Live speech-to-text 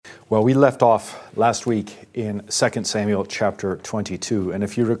Well, we left off last week in 2 Samuel chapter 22. And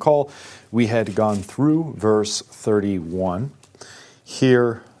if you recall, we had gone through verse 31,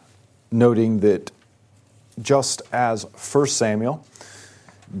 here noting that just as 1 Samuel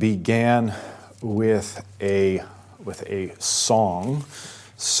began with a song,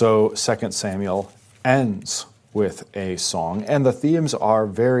 so 2 Samuel ends with a song. And the themes are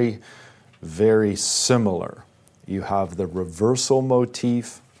very, very similar. You have the reversal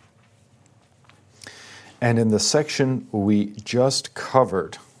motif. And in the section we just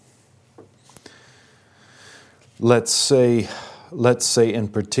covered, let's say in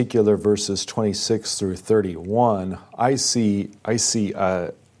particular verses 26 through 31, I see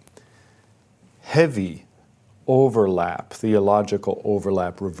a heavy overlap, theological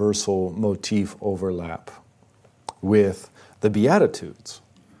overlap, reversal motif overlap with the Beatitudes.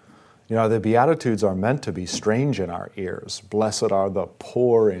 You know, the Beatitudes are meant to be strange in our ears. Blessed are the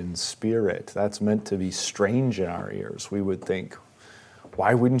poor in spirit. That's meant to be strange in our ears. We would think,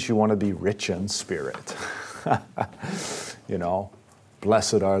 why wouldn't you want to be rich in spirit? You know,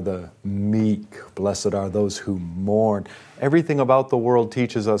 blessed are the meek. Blessed are those who mourn. Everything about the world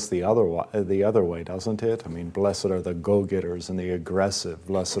teaches us the other way, doesn't it? I mean, blessed are the go-getters and the aggressive.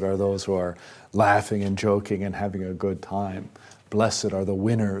 Blessed are those who are laughing and joking and having a good time. Blessed are the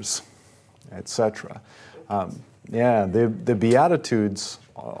winners, etc. The Beatitudes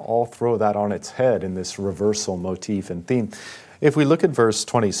all throw that on its head in this reversal motif and theme. If we look at verse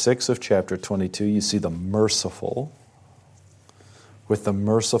 26 of chapter 22, you see the merciful. With the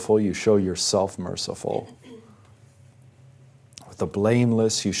merciful, you show yourself merciful. With the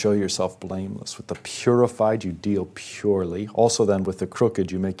blameless, you show yourself blameless. With the purified, you deal purely. Also then, with the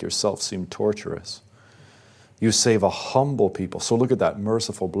crooked, you make yourself seem torturous. You save a humble people. So look at that,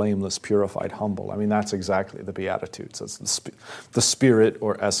 merciful, blameless, purified, humble. I mean, that's exactly the Beatitudes. That's the spirit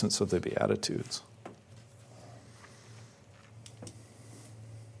or essence of the Beatitudes.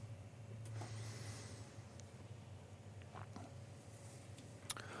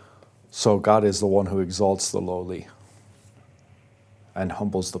 So God is the one who exalts the lowly and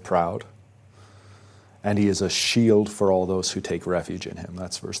humbles the proud. And he is a shield for all those who take refuge in him.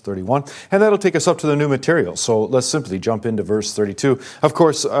 That's verse 31. And that'll take us up to the new material. So let's simply jump into verse 32. Of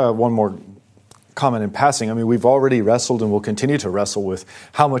course, one more comment in passing. I mean, we've already wrestled and will continue to wrestle with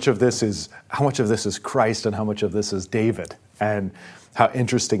how much of this is Christ and how much of this is David. And how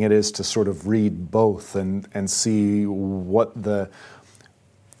interesting it is to sort of read both and see what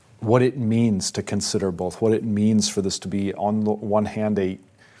it means to consider both, what it means for this to be, on the one hand, a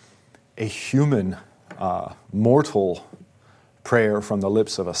human, mortal prayer from the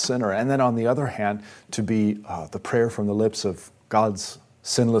lips of a sinner, and then on the other hand, to be the prayer from the lips of God's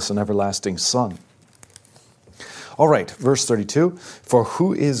sinless and everlasting Son. All right, verse 32, "For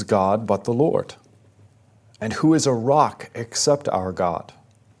who is God but the Lord? And who is a rock except our God?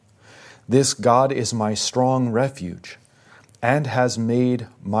 This God is my strong refuge, and has made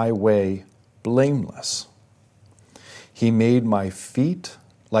my way blameless. He made my feet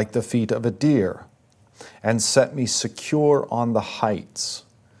like the feet of a deer, and set me secure on the heights.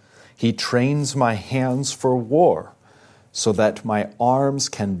 He trains my hands for war, so that my arms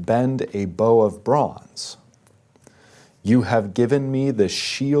can bend a bow of bronze. You have given me the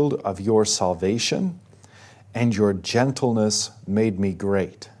shield of your salvation, and your gentleness made me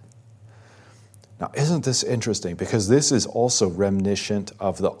great." Now, isn't this interesting? Because this is also reminiscent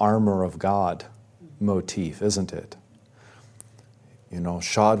of the armor of God motif, isn't it? You know,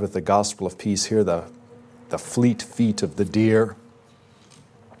 shod with the gospel of peace here, the fleet feet of the deer,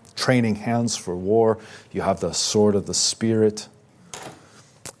 training hands for war. You have the sword of the Spirit.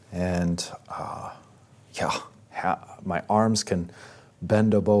 And, my arms can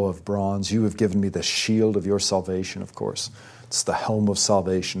bend a bow of bronze. You have given me the shield of your salvation, of course. It's the helm of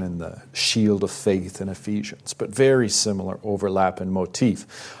salvation and the shield of faith in Ephesians, but very similar overlap and motif.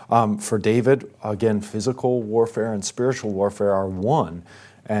 For David, again, physical warfare and spiritual warfare are one,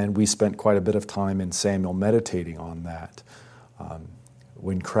 and we spent quite a bit of time in Samuel meditating on that.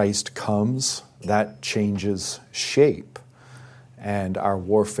 When Christ comes, that changes shape, and our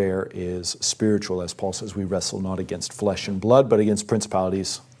warfare is spiritual. As Paul says, we wrestle not against flesh and blood, but against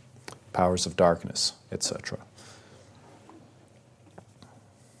principalities, powers of darkness, etc.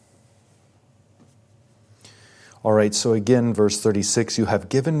 All right, so again, verse 36, "You have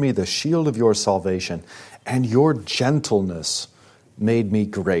given me the shield of your salvation, and your gentleness made me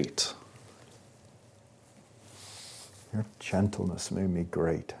great." Your gentleness made me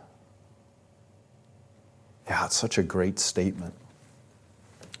great. Yeah, it's such a great statement.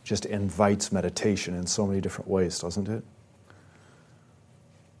 Just invites meditation in so many different ways, doesn't it?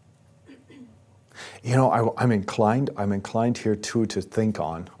 I'm inclined here too to think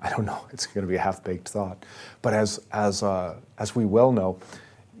on, I don't know, it's going to be a half-baked thought, but as we well know,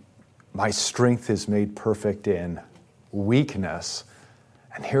 my strength is made perfect in weakness.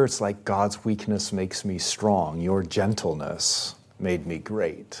 And here it's like God's weakness makes me strong. Your gentleness made me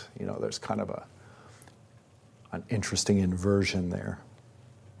great. There's kind of an interesting inversion there.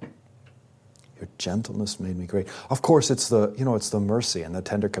 Your gentleness made me great. Of course, it's the mercy and the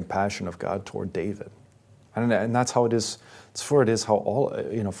tender compassion of God toward David. And that's how it is. For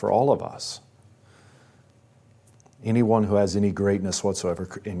all of us. Anyone who has any greatness whatsoever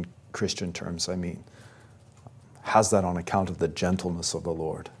in Christian terms, has that on account of the gentleness of the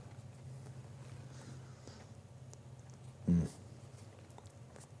Lord.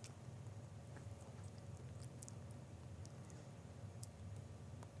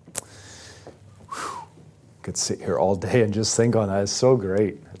 Could sit here all day and just think on that. It's so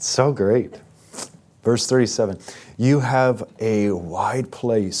great. It's so great. Verse 37, you have a wide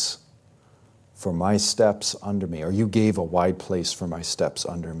place for my steps under me, or you gave a wide place for my steps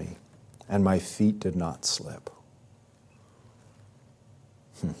under me, and my feet did not slip.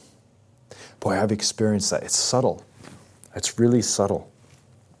 Boy, I've experienced that. It's subtle. It's really subtle.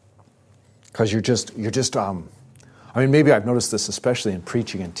 Because maybe I've noticed this especially in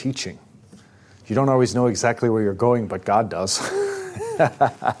preaching and teaching. You don't always know exactly where you're going, but God does.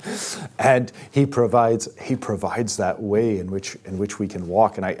 And He provides that way in which we can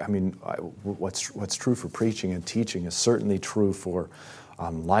walk. And what's true for preaching and teaching is certainly true for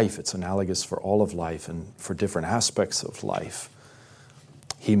life. It's analogous for all of life and for different aspects of life.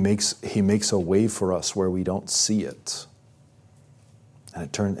 He makes a way for us where we don't see it.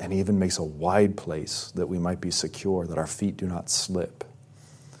 And He even makes a wide place that we might be secure, that our feet do not slip.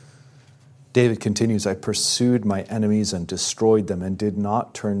 David continues, I pursued my enemies and destroyed them and did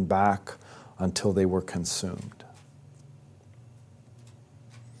not turn back until they were consumed.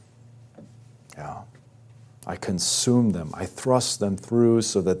 Yeah. I consumed them. I thrust them through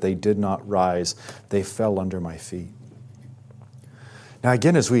so that they did not rise. They fell under my feet. Now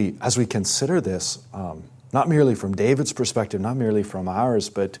again, as we consider this, not merely from David's perspective, not merely from ours,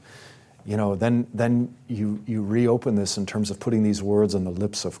 but then you reopen this in terms of putting these words on the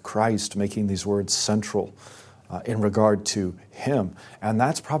lips of Christ, making these words central in regard to Him, and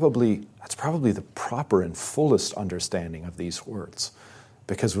that's probably the proper and fullest understanding of these words,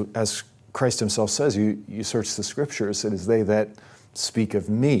 because as Christ Himself says, you search the Scriptures, it is they that speak of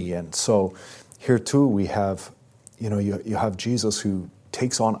me, and so here too we have, you have Jesus who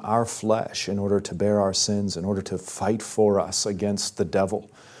takes on our flesh in order to bear our sins, in order to fight for us against the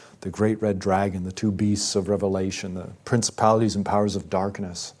devil, the great red dragon, the two beasts of Revelation, the principalities and powers of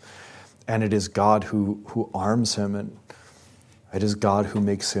darkness. And it is God who arms him, and it is God who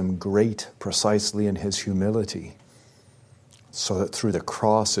makes him great precisely in his humility, so that through the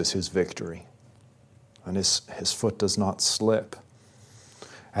cross is his victory, and his foot does not slip.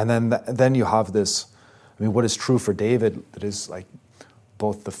 And then you have this, what is true for David, that is like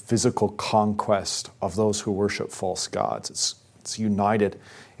both the physical conquest of those who worship false gods. It's united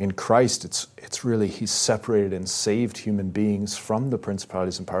in Christ. It's really, He's separated and saved human beings from the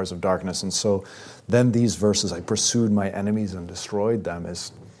principalities and powers of darkness. And so then these verses, I pursued my enemies and destroyed them,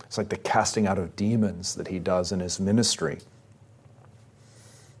 it's like the casting out of demons that He does in His ministry.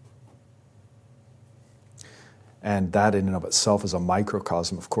 And that in and of itself is a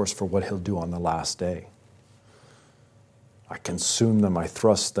microcosm, of course, for what He'll do on the last day. I consumed them, I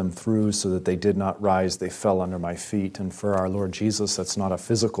thrust them through so that they did not rise, they fell under my feet. And for our Lord Jesus, that's not a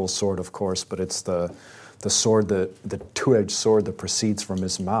physical sword, of course, but it's the sword, the two-edged sword that proceeds from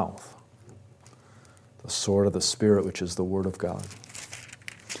His mouth. The sword of the Spirit, which is the Word of God.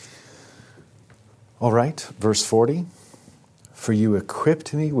 All right, verse 40. For you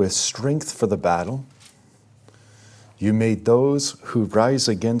equipped me with strength for the battle. You made those who rise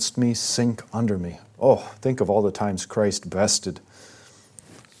against me sink under me. Oh, think of all the times Christ bested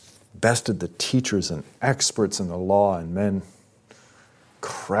the teachers and experts in the law and men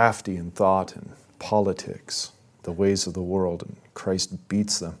crafty in thought and politics, the ways of the world, and Christ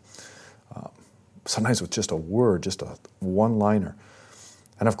beats them. Sometimes with just a word, just a one-liner.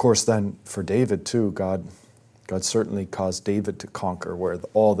 And of course then for David too, God certainly caused David to conquer where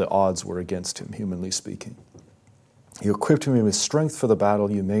all the odds were against him, humanly speaking. You equipped me with strength for the battle.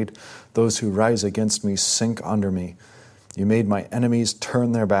 You made those who rise against me sink under me. You made my enemies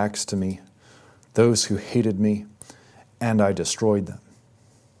turn their backs to me, those who hated me, and I destroyed them.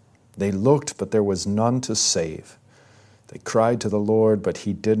 They looked, but there was none to save. They cried to the Lord, but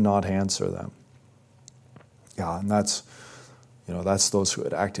He did not answer them. Yeah, and that's That's those who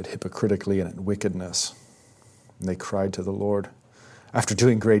had acted hypocritically and in wickedness. And they cried to the Lord after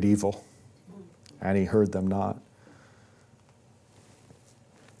doing great evil, and he heard them not.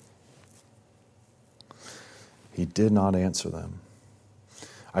 He did not answer them.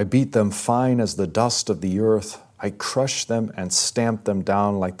 I beat them fine as the dust of the earth. I crushed them and stamped them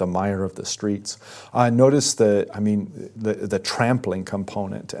down like the mire of the streets. Notice the trampling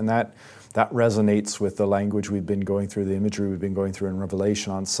component, and that resonates with the language we've been going through, the imagery we've been going through in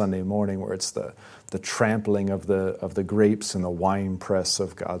Revelation on Sunday morning, where it's the trampling of the grapes in the winepress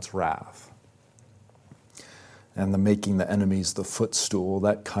of God's wrath. And the making the enemies the footstool,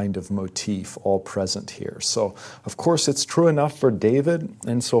 that kind of motif all present here. So, of course, it's true enough for David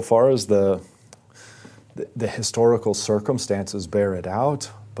insofar as the historical circumstances bear it out,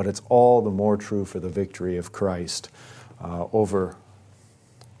 but it's all the more true for the victory of Christ over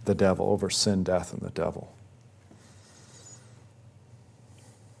the devil, over sin, death, and the devil.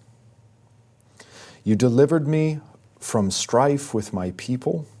 You delivered me from strife with my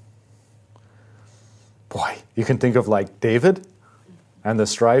people. Boy, you can think of like David and the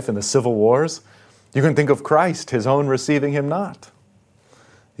strife and the civil wars. You can think of Christ, his own receiving him not,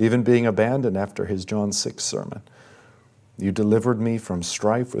 even being abandoned after his John 6 sermon. You delivered me from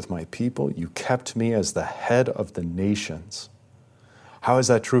strife with my people. You kept me as the head of the nations. How is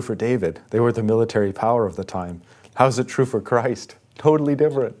that true for David? They were the military power of the time. How is it true for Christ? Totally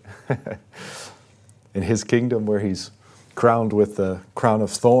different. In his kingdom where he's crowned with the crown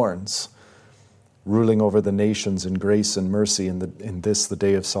of thorns, ruling over the nations in grace and mercy in this, the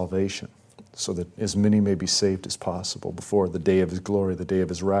day of salvation, so that as many may be saved as possible before the day of his glory, the day of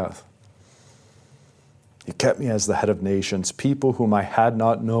his wrath. He kept me as the head of nations. People whom I had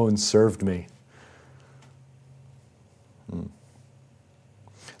not known served me.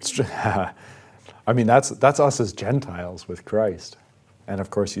 That's us as Gentiles with Christ. And of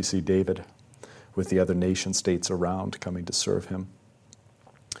course you see David with the other nation states around coming to serve him.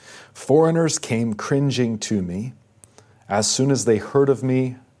 Foreigners came cringing to me. As soon as they heard of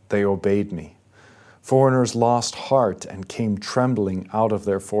me, they obeyed me. Foreigners lost heart and came trembling out of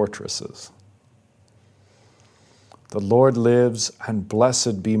their fortresses. The Lord lives, and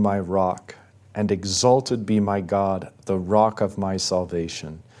blessed be my rock, and exalted be my God, the rock of my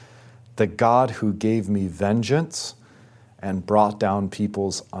salvation, the God who gave me vengeance and brought down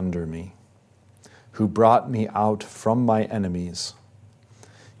peoples under me, who brought me out from my enemies.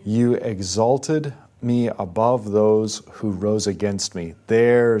 You exalted me above those who rose against me.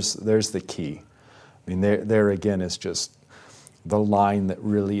 There's the key. There again is just the line that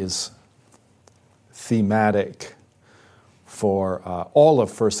really is thematic for all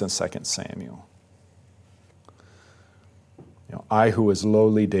of 1st and 2nd Samuel. I who was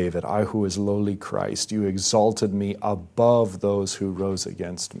lowly David, I who was lowly Christ, you exalted me above those who rose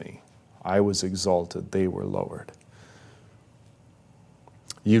against me. I was exalted, they were lowered.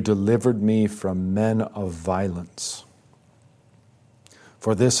 You delivered me from men of violence.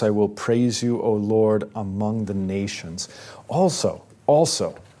 For this I will praise you, O Lord, among the nations. Also,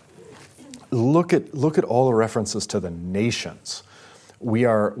 look at all the references to the nations. We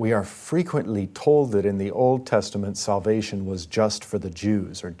are frequently told that in the Old Testament salvation was just for the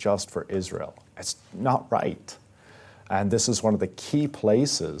Jews or just for Israel. It's not right. And this is one of the key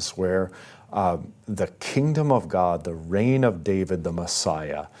places where the kingdom of God, the reign of David, the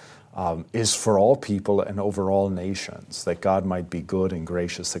Messiah, is for all people and over all nations, that God might be good and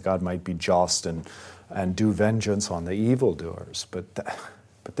gracious, that God might be just and do vengeance on the evildoers.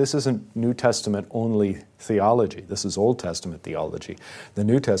 But this isn't New Testament only theology. This is Old Testament theology. The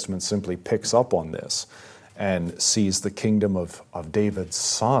New Testament simply picks up on this and sees the kingdom of David's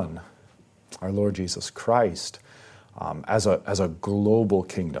Son, our Lord Jesus Christ, as a global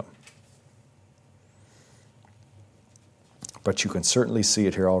kingdom. But you can certainly see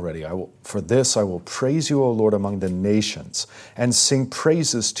it here already. For this I will praise you, O Lord, among the nations, and sing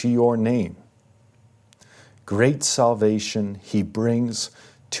praises to your name. Great salvation he brings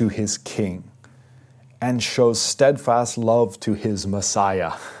to his king, and shows steadfast love to his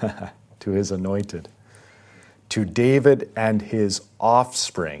Messiah, to his anointed, to David and his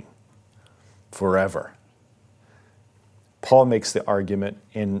offspring forever. Paul makes the argument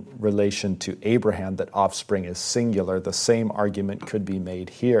in relation to Abraham that offspring is singular. The same argument could be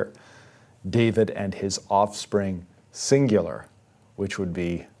made here. David and his offspring singular, which would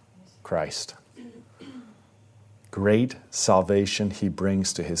be Christ. Great salvation he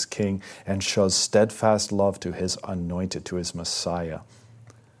brings to his king and shows steadfast love to his anointed, to his Messiah,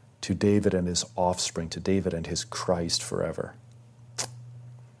 to David and his offspring, to David and his Christ forever.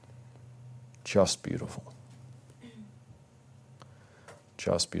 Just beautiful.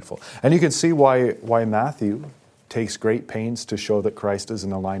 Just beautiful. And you can see why Matthew takes great pains to show that Christ is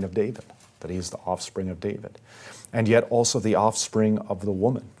in the line of David, that he is the offspring of David, and yet also the offspring of the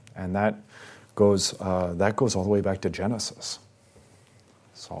woman. And that goes all the way back to Genesis.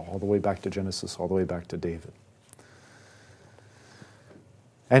 So all the way back to Genesis, all the way back to David.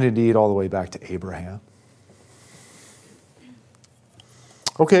 And indeed, all the way back to Abraham.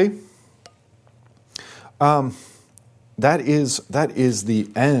 Okay. That is the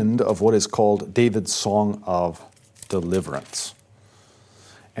end of what is called David's Song of Deliverance.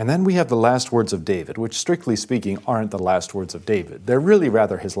 And then we have the last words of David, which strictly speaking aren't the last words of David. They're really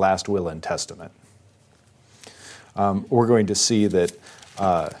rather his last will and testament. We're going to see that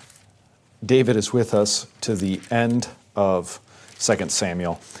David is with us to the end of 2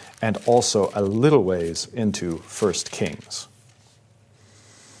 Samuel and also a little ways into 1 Kings.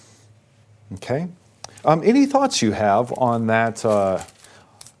 Okay? Any thoughts you have on that?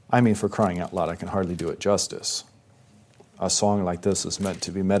 For crying out loud, I can hardly do it justice. A song like this is meant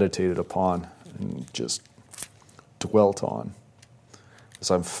to be meditated upon and just dwelt on,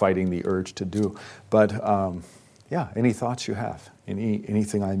 as I'm fighting the urge to do. But any thoughts you have?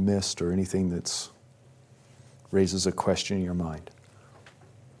 Anything I missed or anything that raises a question in your mind?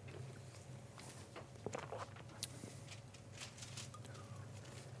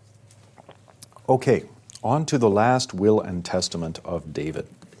 Okay, on to the last will and testament of David.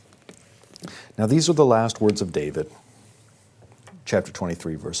 Now these are the last words of David. Chapter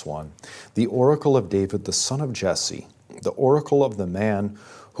 23, verse 1. The oracle of David, the son of Jesse, the oracle of the man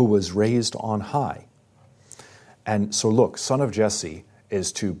who was raised on high. And so look, son of Jesse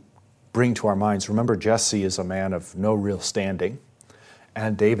is to bring to our minds, remember Jesse is a man of no real standing,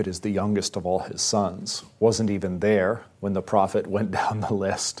 and David is the youngest of all his sons. Wasn't even there when the prophet went down the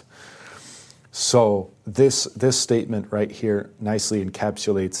list. So this statement right here nicely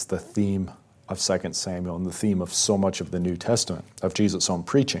encapsulates the theme of 2 Samuel and the theme of so much of the New Testament, of Jesus' own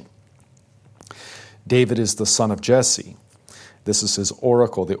preaching. David is the son of Jesse. This is his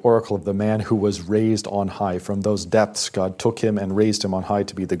oracle, the oracle of the man who was raised on high. From those depths, God took him and raised him on high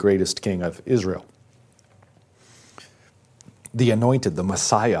to be the greatest king of Israel. The anointed, the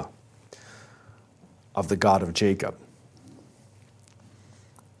Messiah of the God of Jacob.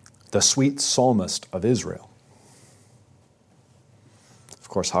 The sweet psalmist of Israel. Of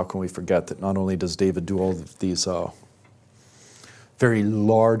course, how can we forget that not only does David do all of these very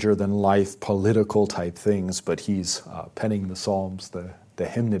larger-than-life political type things, but he's penning the Psalms, the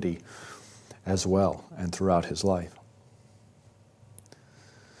hymnody as well, and throughout his life.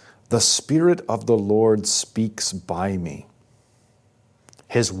 The Spirit of the Lord speaks by me.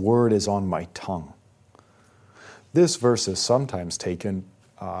 His word is on my tongue. This verse is sometimes taken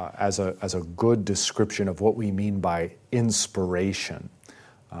as a good description of what we mean by inspiration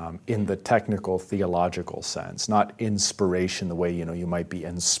in the technical theological sense. Not inspiration the way you might be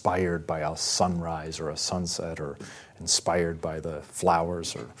inspired by a sunrise or a sunset or inspired by the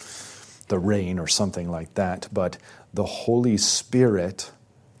flowers or the rain or something like that, but the Holy Spirit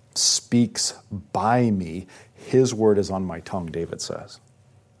speaks by me. His word is on my tongue, David says.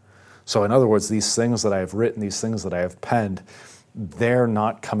 So in other words, these things that I have written, these things that I have penned, they're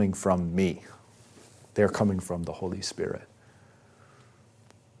not coming from me. They're coming from the Holy Spirit.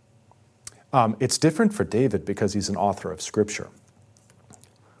 It's different for David because he's an author of Scripture.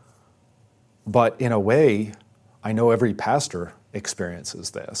 But in a way, I know every pastor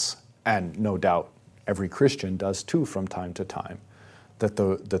experiences this, and no doubt every Christian does too from time to time, that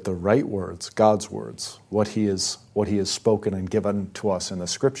the right words, God's words, what He has spoken and given to us in the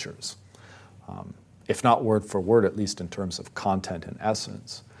Scriptures, if not word for word, at least in terms of content and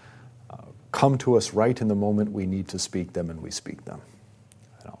essence, come to us right in the moment we need to speak them, and we speak them.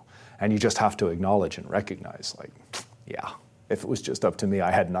 And you just have to acknowledge and recognize, if it was just up to me,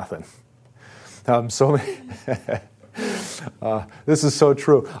 I had nothing. This is so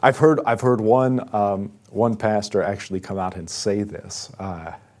true. I've heard one pastor actually come out and say this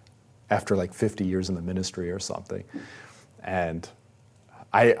after 50 years in the ministry or something, and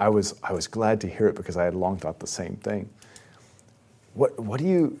I was glad to hear it because I had long thought the same thing.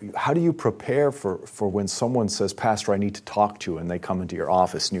 How do you prepare for when someone says, Pastor, I need to talk to you, and they come into your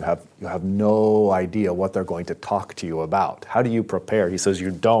office and you have no idea what they're going to talk to you about? How do you prepare? He says, you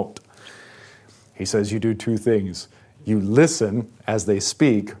don't. He says, you do two things. You listen as they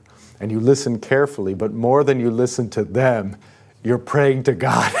speak, and you listen carefully, but more than you listen to them, you're praying to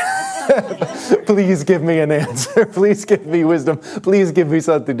God. Please give me an answer. Please give me wisdom. Please give me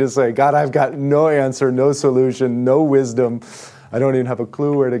something to say. God, I've got no answer, no solution, no wisdom. I don't even have a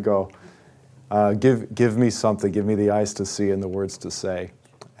clue where to go. Give me something. Give me the eyes to see and the words to say.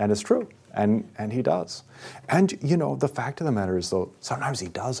 And it's true. And he does. And, the fact of the matter is, though, sometimes he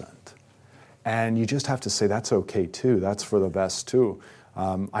doesn't. And you just have to say, that's okay, too. That's for the best, too.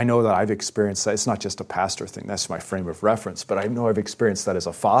 I know that I've experienced that. It's not just a pastor thing. That's my frame of reference. But I know I've experienced that as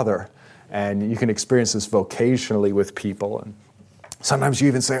a father. And you can experience this vocationally with people. And sometimes you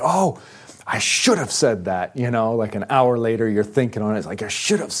even say, oh, I should have said that. Like an hour later, you're thinking on it. It's like, I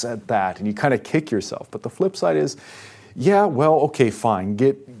should have said that. And you kind of kick yourself. But the flip side is, yeah, well, okay, fine.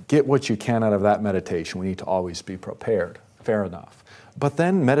 Get what you can out of that meditation. We need to always be prepared. Fair enough. But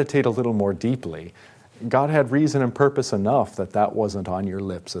then meditate a little more deeply. God had reason and purpose enough that wasn't on your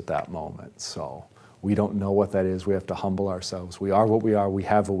lips at that moment. So we don't know what that is. We have to humble ourselves. We are what we are. We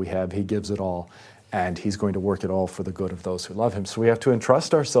have what we have. He gives it all. And He's going to work it all for the good of those who love Him. So we have to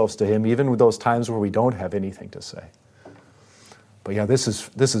entrust ourselves to Him, even with those times where we don't have anything to say. But yeah, this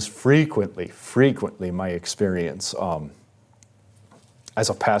is frequently my experience as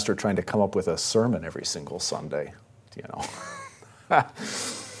a pastor trying to come up with a sermon every single Sunday,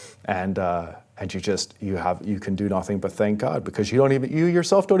 and you can do nothing but thank God, because you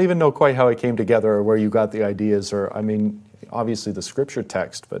yourself don't even know quite how it came together or where you got the ideas, or obviously the scripture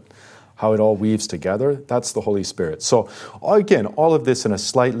text, but how it all weaves together, that's the Holy Spirit. So again, all of this in a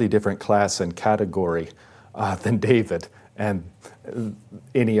slightly different class and category than David and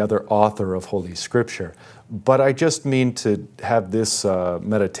any other author of Holy Scripture. But I just mean to have this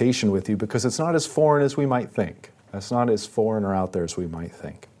meditation with you because it's not as foreign as we might think. It's not as foreign or out there as we might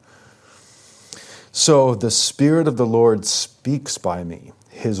think. So the Spirit of the Lord speaks by me.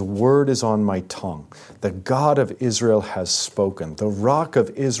 His word is on my tongue. The God of Israel has spoken. The Rock of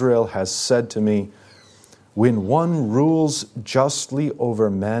Israel has said to me, when one rules justly over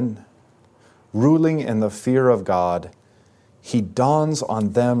men, ruling in the fear of God, He dawns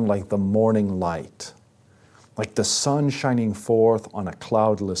on them like the morning light, like the sun shining forth on a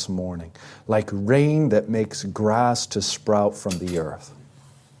cloudless morning, like rain that makes grass to sprout from the earth.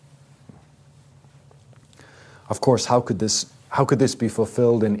 Of course, how could this be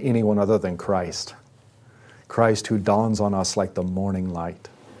fulfilled in anyone other than Christ? Christ, who dawns on us like the morning light,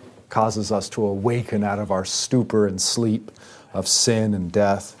 causes us to awaken out of our stupor and sleep of sin and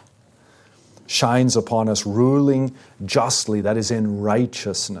death, shines upon us, ruling justly, that is in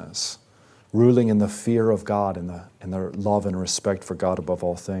righteousness, ruling in the fear of God and the love and respect for God above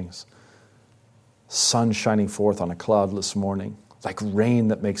all things. Sun shining forth on a cloudless morning, like rain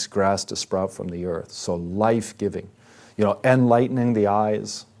that makes grass to sprout from the earth. So life-giving, enlightening the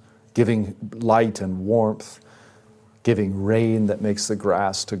eyes, giving light and warmth, giving rain that makes the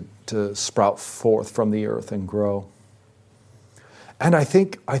grass to sprout forth from the earth and grow. And I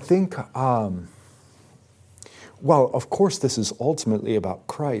think, well, of course, this is ultimately about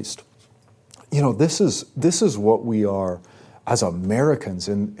Christ. This is what we are as Americans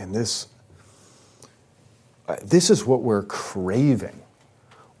in this. This is what we're craving.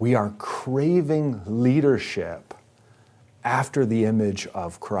 We are craving leadership after the image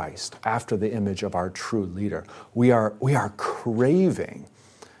of Christ, after the image of our true leader. We are craving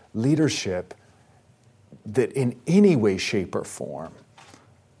leadership that in any way, shape, or form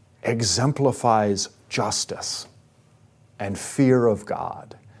exemplifies justice and fear of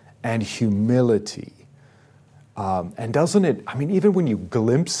God and humility. And doesn't it, even when you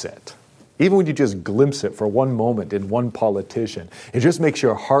glimpse it, even when you just glimpse it for one moment in one politician, it just makes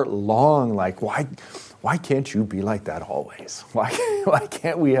your heart long, like, why can't you be like that always? Why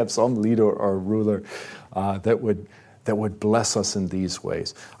can't we have some leader or ruler that would bless us in these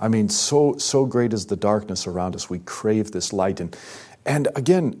ways? So great is the darkness around us. We crave this light. And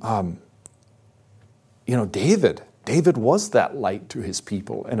again, David was that light to his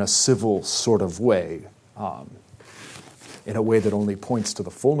people in a civil sort of way, in a way that only points to the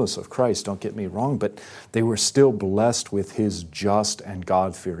fullness of Christ, don't get me wrong, but they were still blessed with his just and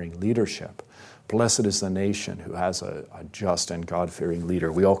God-fearing leadership. Blessed is the nation who has a just and God-fearing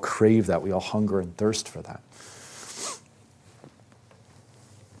leader. We all crave that. We all hunger and thirst for that.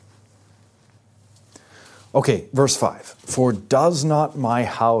 Okay, verse 5. For does not my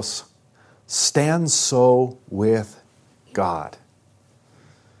house stand so with God?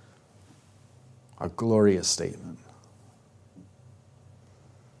 A glorious statement.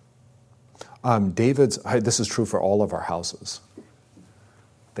 This is true for all of our houses.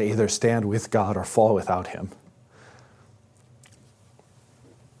 They either stand with God or fall without Him.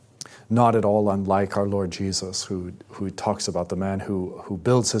 Not at all unlike our Lord Jesus, who talks about the man who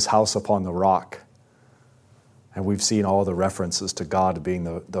builds his house upon the rock. And we've seen all the references to God being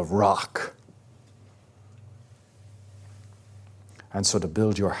the rock. And so to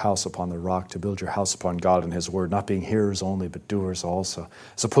build your house upon the rock, to build your house upon God and his word, not being hearers only, but doers also,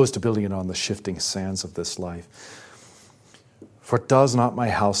 as opposed to building it on the shifting sands of this life. For does not my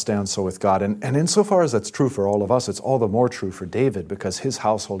house stand so with God? And insofar as that's true for all of us, it's all the more true for David, because his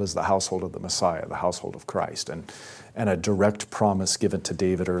household is the household of the Messiah, the household of Christ, and a direct promise given to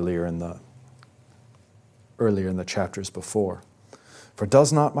David earlier in the chapters before. For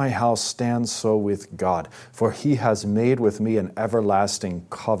does not my house stand so with God? For he has made with me an everlasting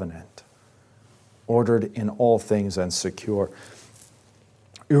covenant, ordered in all things and secure.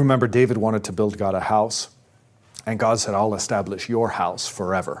 You remember David wanted to build God a house, and God said, I'll establish your house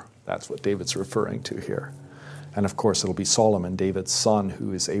forever. That's what David's referring to here. And of course, it'll be Solomon, David's son,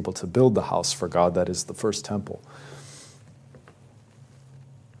 who is able to build the house for God, that is the first temple.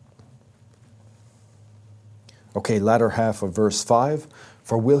 Okay, latter half of verse 5.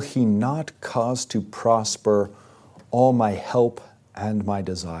 For will he not cause to prosper all my help and my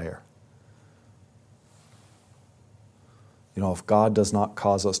desire? You know, if God does not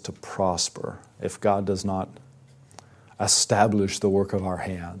cause us to prosper, if God does not establish the work of our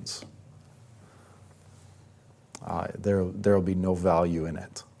hands, there will be no value in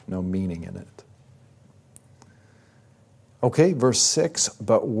it, no meaning in it. Okay, verse 6.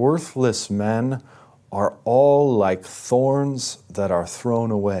 But worthless men are all like thorns that are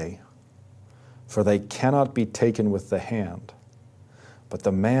thrown away, for they cannot be taken with the hand. But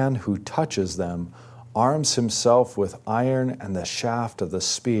the man who touches them arms himself with iron and the shaft of the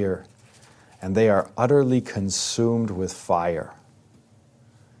spear, and they are utterly consumed with fire.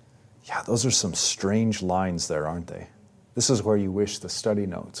 Yeah, those are some strange lines there, aren't they? This is where you wish the study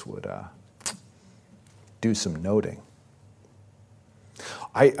notes would do some noting.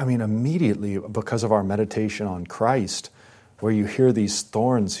 I mean, immediately, because of our meditation on Christ, where you hear these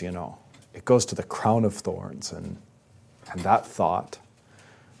thorns, you know, it goes to the crown of thorns, and that thought,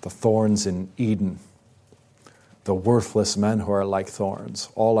 the thorns in Eden, the worthless men who are like thorns,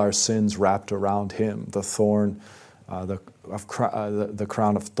 all our sins wrapped around him, the thorn, the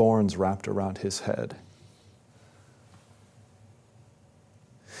crown of thorns wrapped around his head.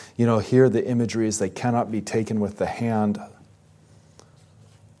 You know, here the imagery is they cannot be taken with the hand.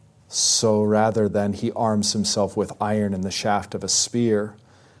 So rather than he arms himself with iron and the shaft of a spear,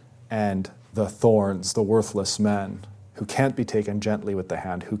 and the thorns, the worthless men, who can't be taken gently with the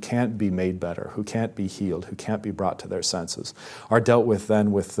hand, who can't be made better, who can't be healed, who can't be brought to their senses, are dealt with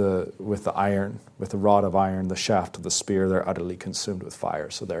then with the iron, with the rod of iron, the shaft of the spear. They're utterly consumed with fire.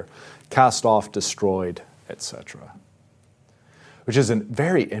 So they're cast off, destroyed, etc. Which is a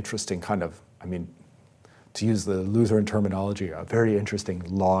very interesting kind of, I mean, to use the Lutheran terminology, a very interesting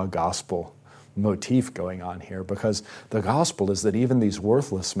law-gospel motif going on here, because the gospel is that even these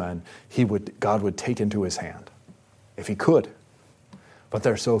worthless men, God would take into his hand, if he could. But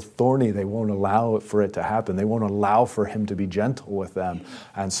they're so thorny, they won't allow for it to happen. They won't allow for him to be gentle with them.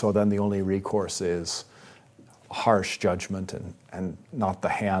 And so then the only recourse is harsh judgment, and not the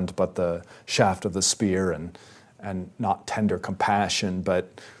hand, but the shaft of the spear, and not tender compassion,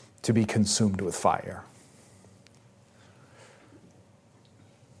 but to be consumed with fire.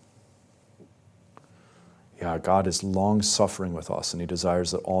 Yeah, God is long-suffering with us, and he desires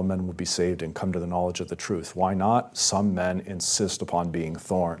that all men will be saved and come to the knowledge of the truth. Why not? Some men insist upon being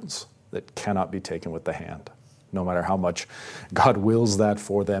thorns that cannot be taken with the hand. No matter how much God wills that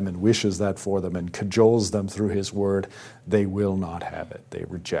for them and wishes that for them and cajoles them through his word, they will not have it. They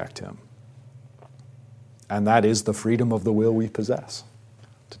reject him. And that is the freedom of the will we possess,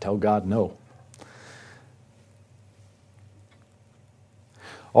 to tell God no.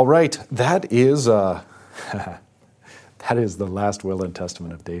 All right, that is the last will and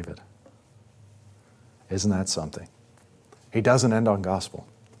testament of David. Isn't that something? He doesn't end on gospel.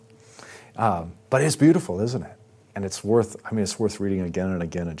 But it's beautiful, isn't it? And it's worth reading again and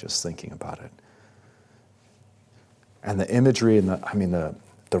again and just thinking about it. And the imagery and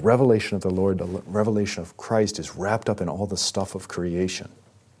the revelation of the Lord, the revelation of Christ is wrapped up in all the stuff of creation.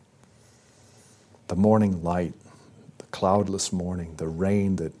 The morning light, the cloudless morning, the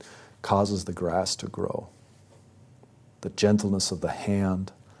rain that causes the grass to grow, the gentleness of the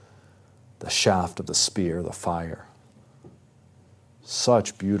hand, the shaft of the spear, the fire.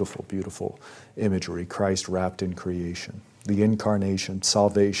 Such beautiful, beautiful imagery, Christ wrapped in creation. The incarnation,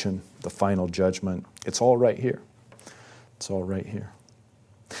 salvation, the final judgment, it's all right here. It's all right here.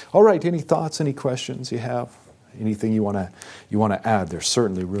 All right, any thoughts, any questions you have? Anything you want to add? There's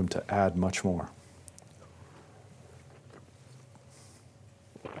certainly room to add much more.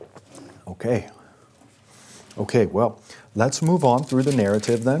 Okay, well, let's move on through the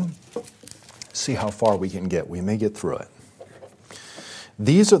narrative then. See how far we can get. We may get through it.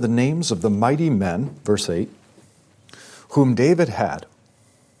 These are the names of the mighty men, verse 8, whom David had.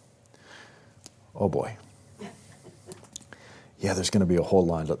 Oh boy. Yeah, there's going to be a whole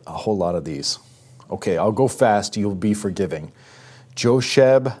lot of these. Okay, I'll go fast, you'll be forgiving.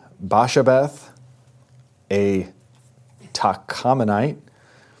 Josheb Bashabeth, a Takamonite.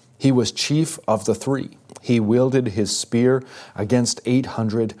 He was chief of the three. He wielded his spear against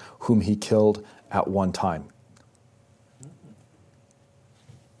 800 whom he killed at one time.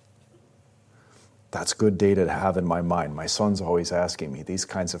 That's good data to have in my mind. My son's always asking me these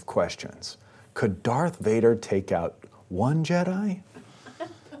kinds of questions. Could Darth Vader take out one Jedi?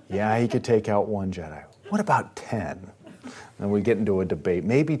 Yeah, he could take out one Jedi. What about 10? And we get into a debate.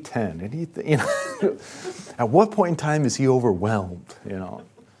 Maybe 10. And he, at what point in time is he overwhelmed?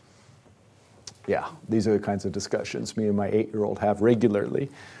 Yeah, these are the kinds of discussions me and my 8-year-old have regularly.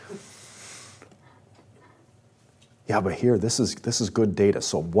 Yeah, but here, this is good data.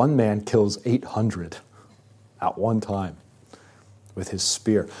 So one man kills 800 at one time with his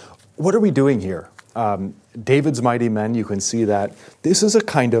spear. What are we doing here? David's mighty men, you can see that. This is a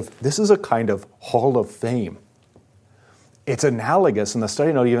kind of hall of fame. It's analogous, and the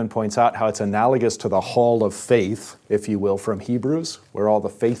study note even points out how it's analogous to the hall of faith, if you will, from Hebrews, where all the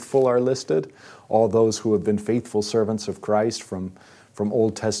faithful are listed, all those who have been faithful servants of Christ from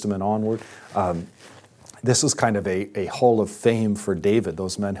Old Testament onward. This is kind of a hall of fame for David,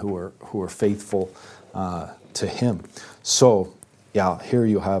 those men who are faithful to him. So, yeah, here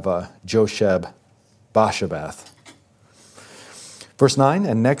you have Josheb Bashabeth. Verse 9,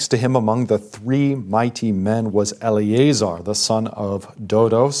 and next to him among the three mighty men was Eleazar, the son of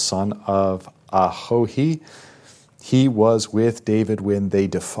Dodo, son of Ahohi. He was with David when they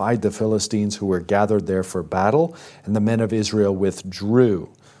defied the Philistines who were gathered there for battle, and the men of Israel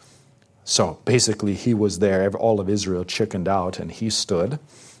withdrew. So basically he was there, all of Israel chickened out, and he stood.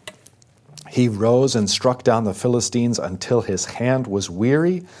 He rose and struck down the Philistines until his hand was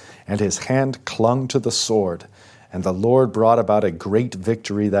weary, and his hand clung to the sword. And the Lord brought about a great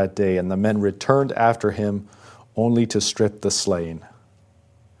victory that day, and the men returned after him only to strip the slain.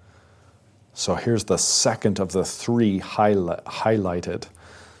 So here's the second of the three highlighted.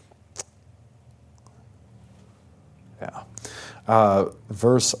 Yeah.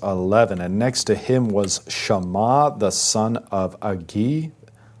 Verse 11, and next to him was Shammah, the son of Agi,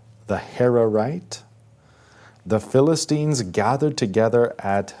 the Hararite. The Philistines gathered together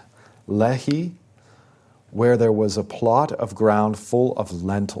at Lehi, where there was a plot of ground full of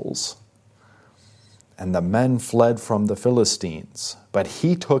lentils. And the men fled from the Philistines. But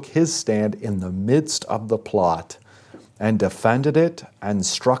he took his stand in the midst of the plot and defended it and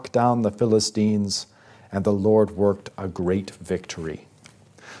struck down the Philistines, and the Lord worked a great victory.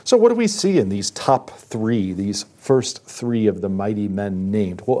 So what do we see in these top three, these first three of the mighty men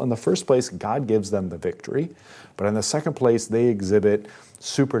named? Well, in the first place, God gives them the victory. But in the second place, they exhibit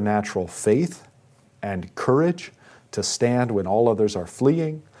supernatural faith and courage to stand when all others are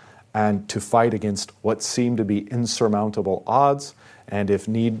fleeing and to fight against what seem to be insurmountable odds, and if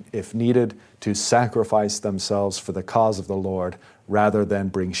needed, to sacrifice themselves for the cause of the Lord rather than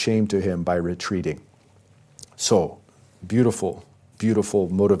bring shame to him by retreating. So, beautiful, beautiful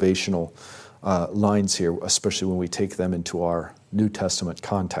motivational lines here, especially when we take them into our New Testament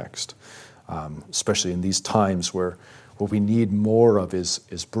context, especially in these times where what we need more of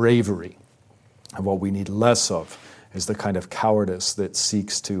is bravery. And what we need less of is the kind of cowardice that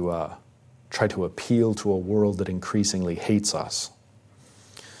seeks to try to appeal to a world that increasingly hates us.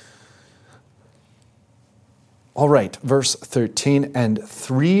 All right, verse 13, and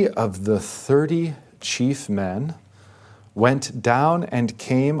 3 of the 30 chief men went down and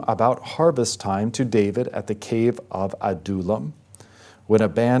came about harvest time to David at the cave of Adullam, when a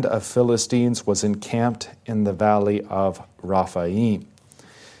band of Philistines was encamped in the valley of Rephaim.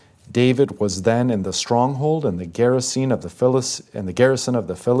 David was then in the stronghold, and the garrison of the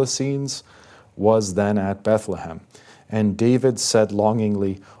Philistines was then at Bethlehem. And David said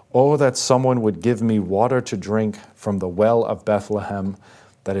longingly, "Oh, that someone would give me water to drink from the well of Bethlehem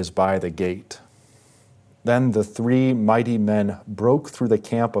that is by the gate." Then the 3 mighty men broke through the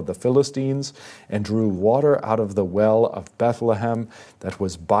camp of the Philistines and drew water out of the well of Bethlehem that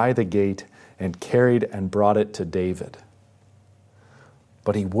was by the gate, and carried and brought it to David.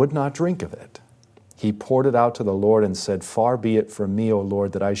 But he would not drink of it. He poured it out to the Lord and said, "Far be it from me, O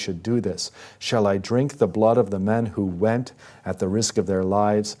Lord, that I should do this. Shall I drink the blood of the men who went at the risk of their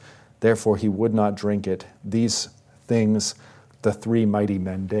lives?" Therefore he would not drink it. These things the 3 mighty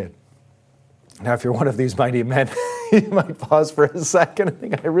men did. Now, if you're one of these mighty men, you might pause for a second and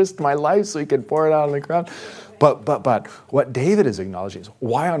think, I risked my life so he could pour it out on the ground. But what David is acknowledging is,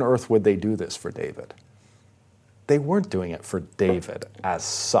 why on earth would they do this for David? They weren't doing it for David as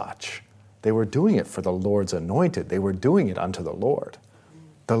such. They were doing it for the Lord's anointed. They were doing it unto the Lord.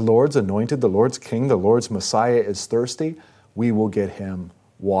 The Lord's anointed, the Lord's king, the Lord's Messiah is thirsty. We will get him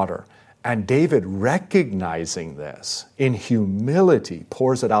water. And David, recognizing this, in humility,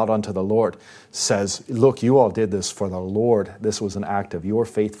 pours it out unto the Lord, says, look, you all did this for the Lord. This was an act of your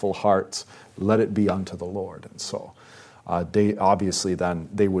faithful hearts. Let it be unto the Lord. And so, obviously then,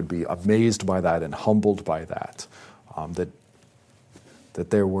 they would be amazed by that and humbled by that,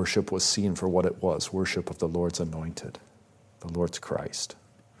 that their worship was seen for what it was, worship of the Lord's anointed, the Lord's Christ.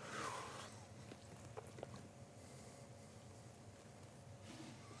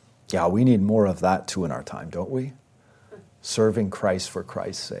 Yeah, we need more of that too in our time, don't we? Serving Christ for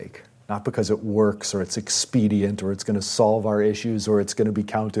Christ's sake. Not because it works or it's expedient or it's going to solve our issues or it's going to be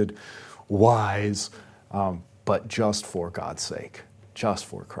counted wise, but just for God's sake, just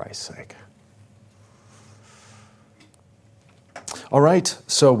for Christ's sake. All right,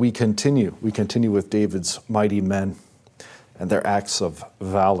 so we continue. We continue with David's mighty men and their acts of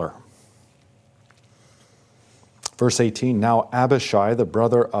valor. Verse 18, now Abishai, the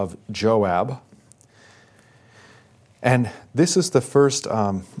brother of Joab, and this is the first,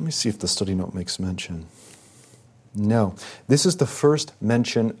 let me see if the study note makes mention. No, this is the first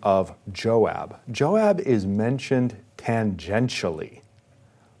mention of Joab. Joab is mentioned tangentially,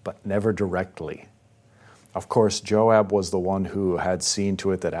 but never directly. Of course, Joab was the one who had seen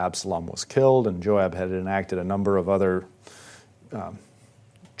to it that Absalom was killed, and Joab had enacted a number of other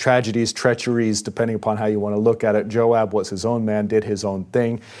tragedies, treacheries, depending upon how you want to look at it. Joab was his own man, did his own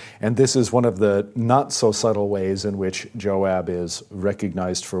thing, and this is one of the not-so-subtle ways in which Joab is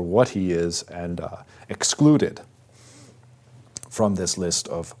recognized for what he is and excluded from this list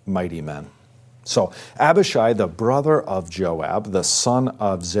of mighty men. So, Abishai, the brother of Joab, the son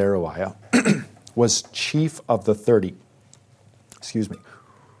of Zeruiah, was chief of the 30. Excuse me.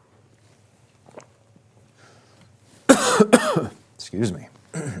 Excuse me.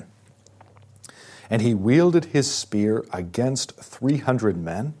 And he wielded his spear against 300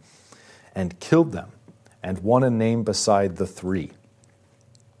 men and killed them and won a name beside the three.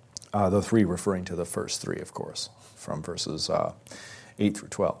 The three referring to the first three, of course, from verses 8 through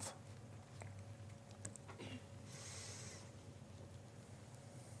 12.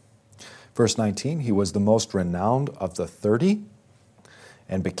 Verse 19, he was the most renowned of the 30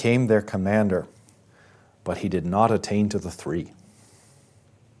 and became their commander, but he did not attain to the three.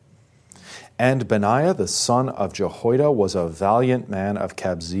 And Benaiah, the son of Jehoiada, was a valiant man of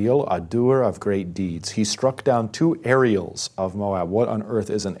Kabzeel, a doer of great deeds. He struck down 2 Ariels of Moab. What on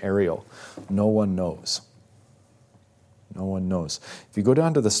earth is an Ariel? No one knows. No one knows. If you go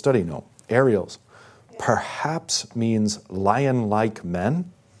down to the study note, Ariels perhaps means lion-like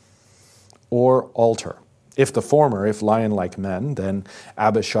men or altar. If the former, if lion-like men, then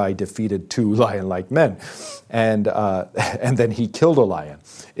Abishai defeated 2 lion-like men, and then he killed a lion.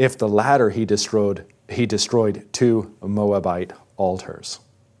 If the latter, he destroyed 2 Moabite altars.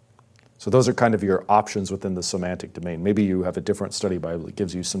 So those are kind of your options within the semantic domain. Maybe you have a different study Bible that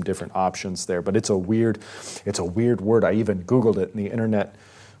gives you some different options there, but it's a weird word. I even Googled it, and the internet,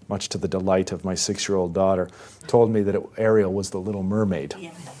 much to the delight of my 6-year-old daughter, told me that Ariel was the Little Mermaid.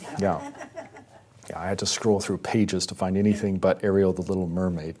 Yeah. Yeah, I had to scroll through pages to find anything but Ariel the Little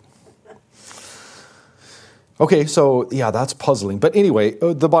Mermaid. Okay, so yeah, that's puzzling. But anyway,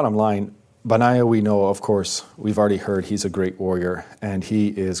 the bottom line, Benaiah, we know, of course, we've already heard he's a great warrior, and he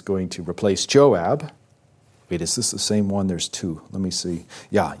is going to replace Joab. Wait, is this the same one? There's 2. Let me see.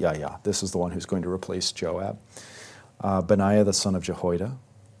 Yeah. This is the one who's going to replace Joab. Benaiah, the son of Jehoiada.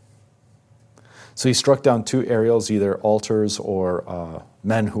 So he struck down 2 Ariels, either altars or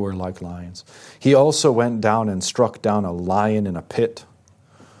men who were like lions. He also went down and struck down a lion in a pit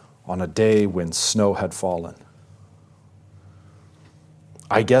on a day when snow had fallen.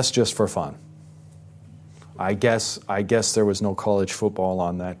 I guess just for fun. I guess there was no college football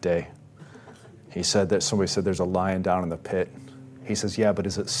on that day. He said that somebody said there's a lion down in the pit. He says, yeah, but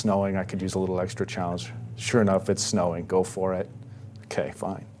is it snowing? I could use a little extra challenge. Sure enough, it's snowing. Go for it. Okay,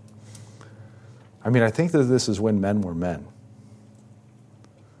 fine. I mean, I think that this is when men were men.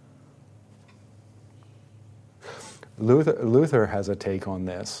 Luther has a take on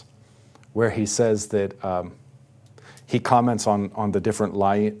this, where he says that he comments on the different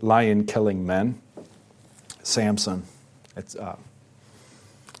lion-killing men. Samson, it's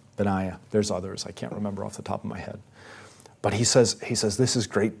Benaiah. There's others I can't remember off the top of my head, but he says this is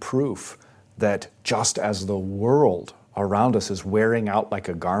great proof that just as the world around us is wearing out like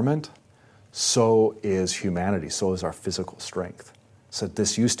a garment, so is humanity, so is our physical strength. So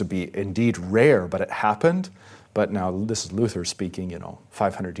this used to be indeed rare, but it happened. But now, this is Luther speaking,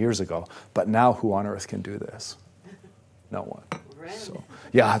 500 years ago. But now who on earth can do this? No one. So,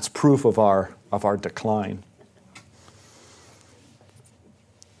 yeah, it's proof of our decline.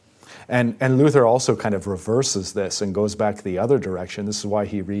 And Luther also kind of reverses this and goes back the other direction. This is why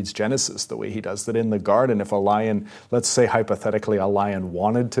he reads Genesis the way he does. That in the garden, if a lion, let's say hypothetically a lion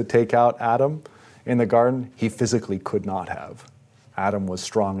wanted to take out Adam in the garden, he physically could not have. Adam was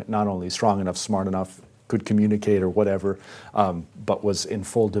strong, not only strong enough, smart enough, could communicate or whatever, but was in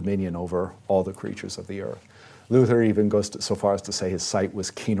full dominion over all the creatures of the earth. Luther even goes so far as to say his sight was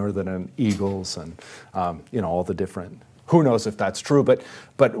keener than an eagle's, and all the different. Who knows if that's true?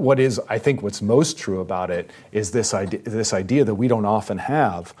 But what is, I think, what's most true about it is this idea that we don't often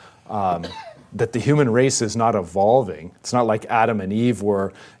have, that the human race is not evolving. It's not like Adam and Eve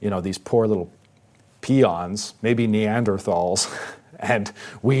were, these poor little peons, maybe Neanderthals, and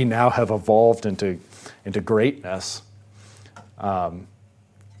we now have evolved into greatness.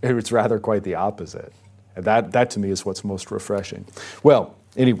 It's rather quite the opposite. And that to me is what's most refreshing. Well,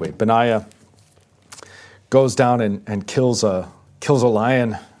 anyway, Benaiah goes down and kills a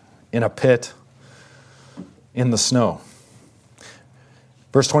lion in a pit in the snow.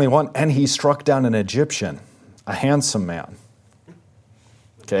 Verse 21, and he struck down an Egyptian, a handsome man.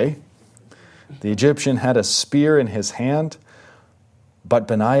 Okay? The Egyptian had a spear in his hand, but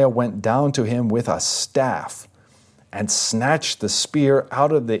Benaiah went down to him with a staff and snatched the spear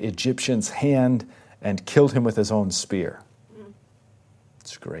out of the Egyptian's hand and killed him with his own spear.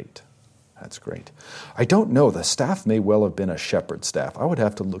 It's great. That's great. I don't know. The staff may well have been a shepherd's staff. I would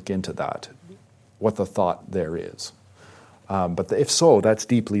have to look into that, what the thought there is. But if so, that's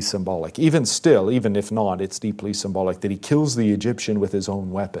deeply symbolic. Even still, even if not, it's deeply symbolic that he kills the Egyptian with his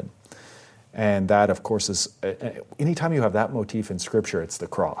own weapon. And that, of course, is, anytime you have that motif in Scripture, it's the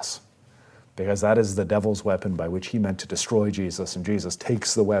cross. Because that is the devil's weapon by which he meant to destroy Jesus. And Jesus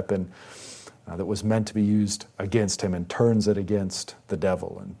takes the weapon that was meant to be used against him and turns it against the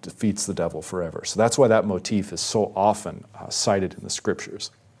devil and defeats the devil forever. So that's why that motif is so often cited in the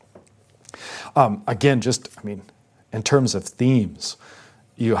Scriptures. Again, in terms of themes,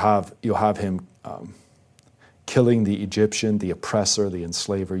 you'll have him killing the Egyptian, the oppressor, the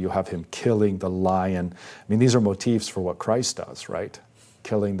enslaver. You have him killing the lion. These are motifs for what Christ does, right?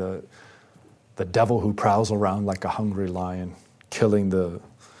 Killing the devil who prowls around like a hungry lion, killing the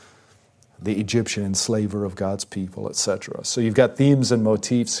Egyptian enslaver of God's people, etc. So you've got themes and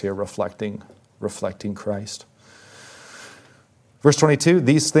motifs here reflecting Christ. Verse 22,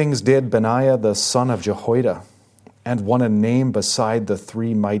 these things did Benaiah the son of Jehoiada, and won a name beside the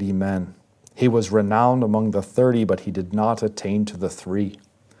 3 mighty men. He was renowned among the 30, but he did not attain to the 3.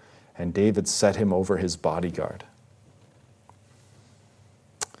 And David set him over his bodyguard.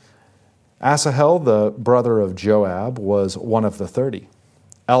 Asahel, the brother of Joab, was one of the 30.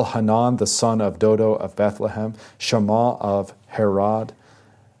 Elhanan, the son of Dodo of Bethlehem, Shammah of Herod,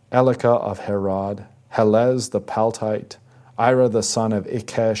 Elika of Herod, Helez the Paltite, Ira the son of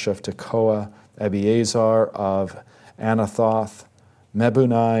Ikesh of Tekoa, Abiezer of Anathoth,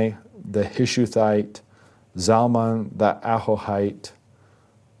 Mebunai the Hishuthite, Zalman the Ahohite,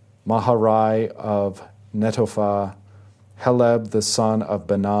 Maharai of Netophah, Heleb the son of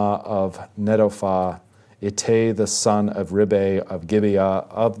Benah of Netophah, Ittai the son of Ribai of Gibeah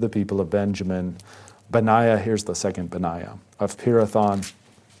of the people of Benjamin, Benaiah, here's the second Benaiah, of Pirathon,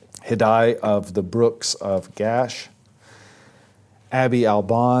 Hiddai of the brooks of Gash, Abi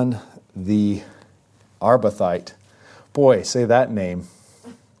Alban the Arbathite. Boy, say that name.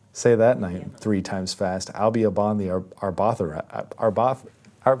 Say that name 3 times fast. Abi Alban the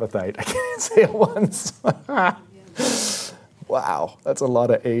Arbathite. I can't say it once. Wow, that's a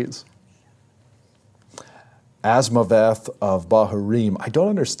lot of A's. Asmaveth of Bahurim. I don't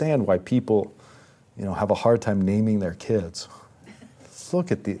understand why people, have a hard time naming their kids.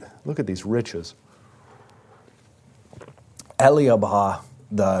 Look at these riches. Eliabah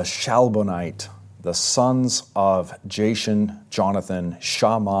the Shalbonite, the sons of Jashan, Jonathan,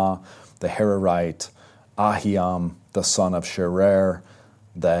 Shammah the Herorite, Ahiam the son of Sherer,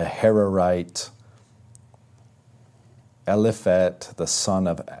 the Herorite, Eliphet the son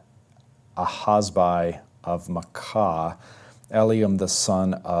of Ahazbai of Makkah, Eliam the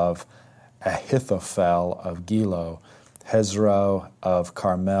son of Ahithophel of Gilo, Hezro of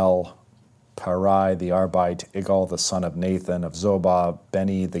Carmel, Parai the Arbite, Igal the son of Nathan of Zobah,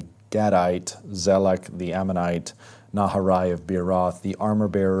 Beni the Gadite, Zelek the Ammonite, Naharai of Beeroth, the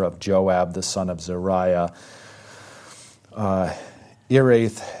armor-bearer of Joab the son of Zariah,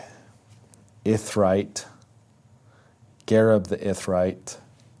 Irath Ithrite, Gareb the Ithrite,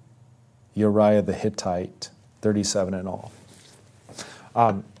 Uriah the Hittite, 37 in all.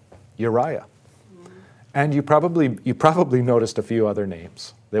 Uriah. And you probably noticed a few other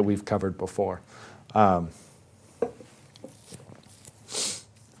names that we've covered before.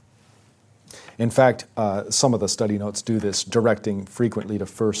 In fact, some of the study notes do this, directing frequently to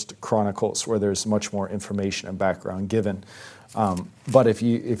 1 Chronicles, where there's much more information and background given. But if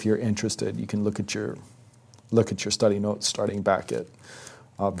you're interested, you can look at your study notes starting back at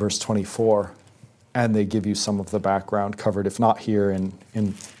verse 24, and they give you some of the background covered, if not here, in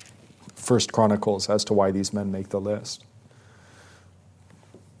 1 Chronicles as to why these men make the list.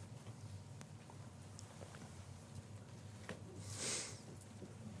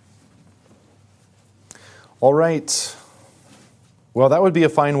 All right. Well, that would be a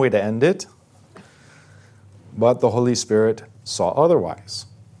fine way to end it. But the Holy Spirit saw otherwise.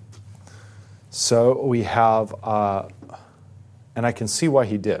 So we have, and I can see why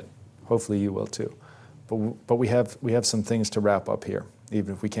he did. Hopefully you will too. But we have some things to wrap up here,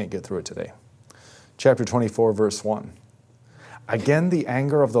 even if we can't get through it today. Chapter 24, verse 1. Again, the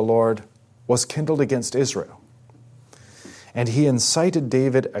anger of the Lord was kindled against Israel. And he incited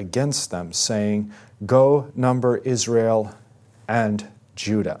David against them, saying, Go number Israel and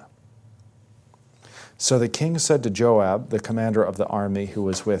Judah. So the king said to Joab, the commander of the army who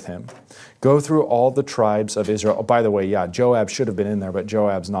was with him, Go through all the tribes of Israel. Oh, by the way, Joab should have been in there, but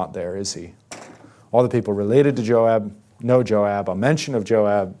Joab's not there, is he? All the people related to Joab, no Joab. A mention of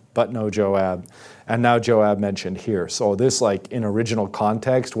Joab, but no Joab. And now Joab mentioned here. So this, like in original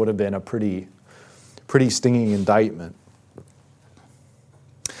context, would have been a pretty stinging indictment.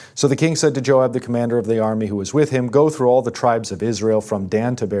 So the king said to Joab, the commander of the army who was with him, Go through all the tribes of Israel from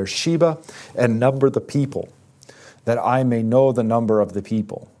Dan to Beersheba and number the people, that I may know the number of the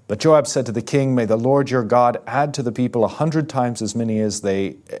people. But Joab said to the king, May the Lord your God add to the people 100 times as many as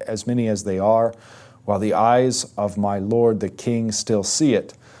they are, while the eyes of my lord the king still see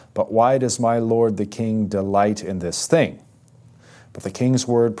it. But why does my lord the king delight in this thing? But the king's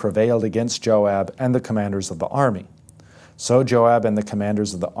word prevailed against Joab and the commanders of the army. So Joab and the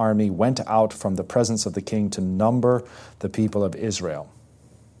commanders of the army went out from the presence of the king to number the people of Israel.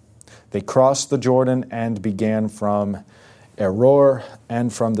 They crossed the Jordan and began from Aroer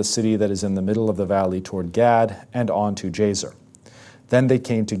and from the city that is in the middle of the valley toward Gad and on to Jazer. Then they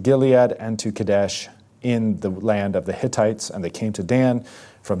came to Gilead and to Kadesh in the land of the Hittites, and they came to Dan.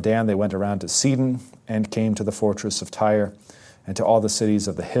 From Dan they went around to Sidon and came to the fortress of Tyre and to all the cities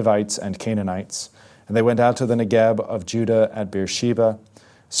of the Hivites and Canaanites. And they went out to the Negeb of Judah at Beersheba.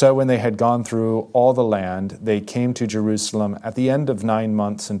 So when they had gone through all the land, they came to Jerusalem at the end of 9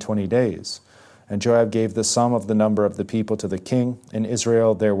 months and 20 days. And Joab gave the sum of the number of the people to the king. In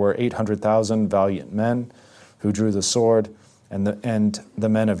Israel there were 800,000 valiant men who drew the sword, and the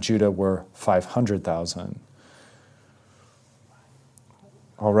men of Judah were 500,000.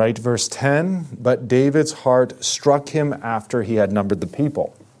 All right, verse 10. But David's heart struck him after he had numbered the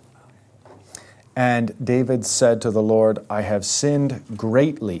people. And David said to the Lord, I have sinned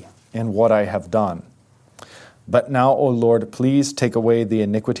greatly in what I have done. But now, O Lord, please take away the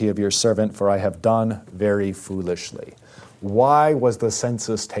iniquity of your servant, for I have done very foolishly. Why was the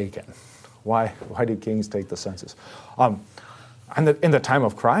census taken? Why do kings take the census? In the time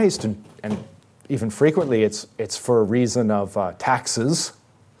of Christ, and even frequently, it's for a reason of taxes.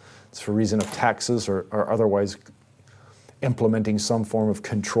 It's for a reason of taxes or otherwise implementing some form of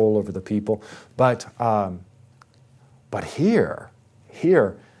control over the people. But here,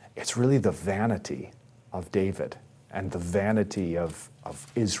 it's really the vanity of David and the vanity of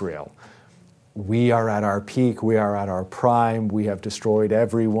Israel. We are at our peak. We are at our prime. We have destroyed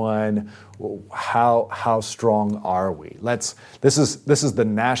everyone. How strong are we? This is the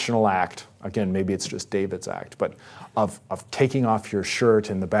national act. Again, maybe it's just David's act, but of taking off your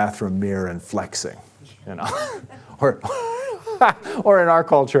shirt in the bathroom mirror and flexing, or in our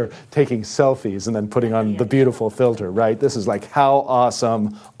culture, taking selfies and then putting on the beautiful filter, right? This is like, how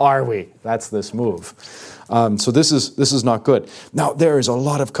awesome are we? That's this move. So this is not good. Now, there is a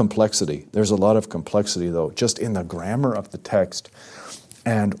lot of complexity. There's a lot of complexity, though, just in the grammar of the text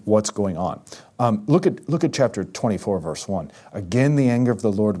and what's going on. Look at chapter 24, verse 1. Again, the anger of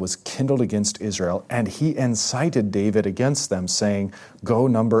the Lord was kindled against Israel, and he incited David against them, saying, Go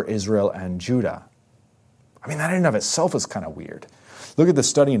number Israel and Judah. I mean, that in and of itself is kind of weird. Look at the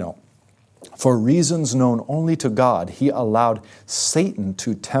study note. For reasons known only to God, he allowed Satan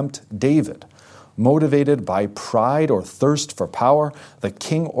to tempt David, Motivated by pride or thirst for power, the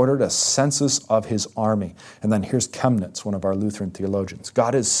king ordered a census of his army. And then here's Chemnitz, one of our Lutheran theologians.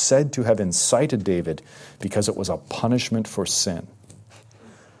 God is said to have incited David because it was a punishment for sin.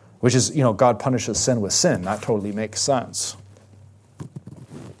 Which is, God punishes sin with sin. That totally makes sense.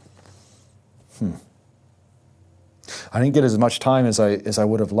 I didn't get as much time as I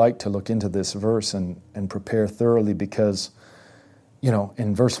would have liked to look into this verse and prepare thoroughly because,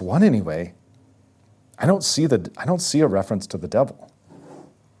 in verse 1 anyway, I don't see a reference to the devil.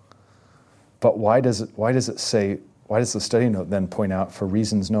 But why does the study note then point out, for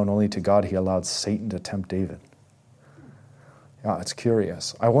reasons known only to God, he allowed Satan to tempt David? Yeah, it's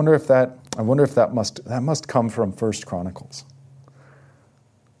curious. I wonder if that must come from 1 Chronicles.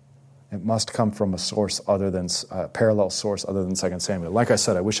 It must come from a source other than a parallel source other than 2 Samuel. Like I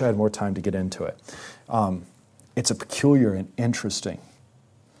said, I wish I had more time to get into it. It's a peculiar and interesting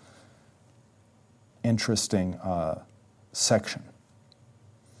section.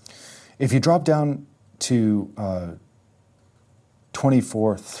 If you drop down to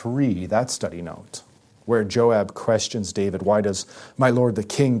 24:3, that study note, where Joab questions David, why does my lord the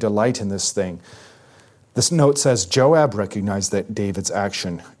king delight in this thing? This note says Joab recognized that David's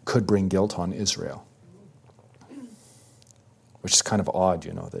action could bring guilt on Israel. Which is kind of odd,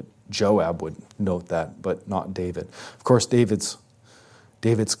 that Joab would note that, but not David. Of course, David's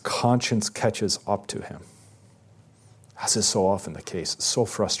conscience catches up to him. As is so often the case. It's so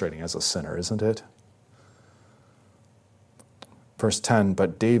frustrating as a sinner, isn't it? Verse 10,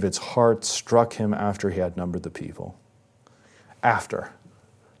 but David's heart struck him after he had numbered the people. After.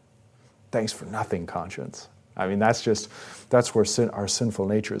 Thanks for nothing, conscience. I mean, that's where our sinful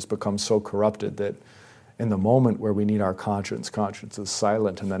nature has become so corrupted that in the moment where we need our conscience is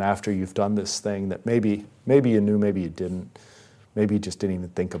silent, and then after you've done this thing that maybe you knew, maybe you didn't, maybe you just didn't even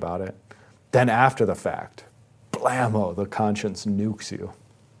think about it, then after the fact, blammo, the conscience nukes you.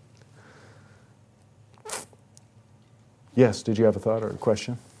 Yes, did you have a thought or a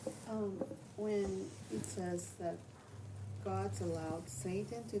question? When it says that God's allowed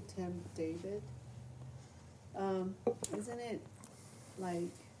Satan to tempt David, isn't it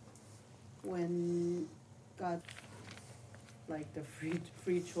like when God, like the free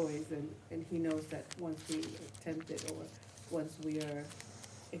choice, and he knows that once we are tempted or once we are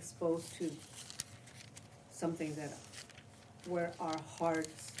exposed to something that where our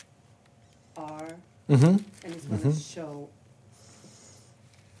hearts are, and it's going to show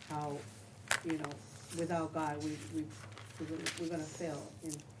how, without God, we're going to fail.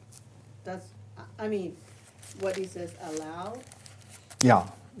 And that's, what he says, allow. Yeah.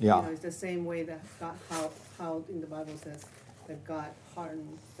 It's the same way that God, how in the Bible says that God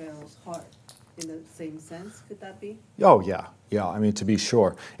hardened Pharaoh's heart. In the same sense, could that be? Oh yeah. To be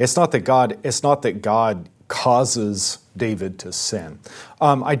sure, it's not that God causes David to sin.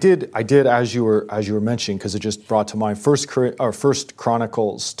 I did as you were mentioning, because it just brought to mind First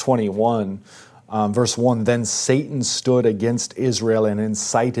Chronicles 21, verse 1. Then Satan stood against Israel and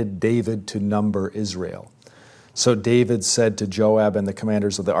incited David to number Israel. So David said to Joab and the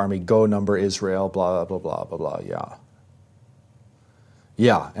commanders of the army, "Go number Israel." Blah blah blah blah blah.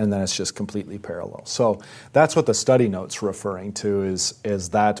 Yeah, and then it's just completely parallel. So that's what the study note's referring to is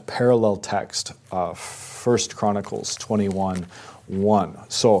that parallel text of 1 Chronicles 21:1.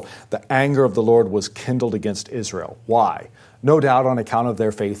 So the anger of the Lord was kindled against Israel. Why? No doubt on account of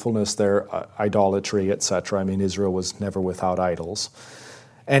their faithfulness, their idolatry, etc. Israel was never without idols.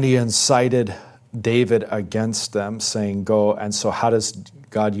 And he incited David against them, saying, "Go." And so how does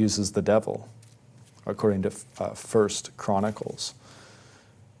God uses the devil? According to 1 Chronicles.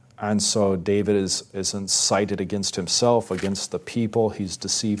 And so David is incited against himself, against the people. He's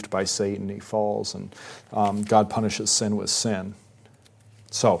deceived by Satan. He falls, and God punishes sin with sin.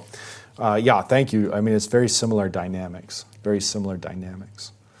 So, thank you. It's very similar dynamics. Very similar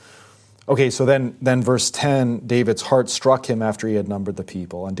dynamics. Okay, so then verse 10, David's heart struck him after he had numbered the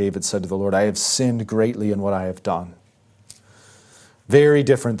people. And David said to the Lord, "I have sinned greatly in what I have done." Very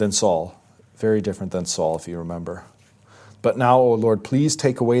different than Saul. Very different than Saul, if you remember. "But now, O Lord, please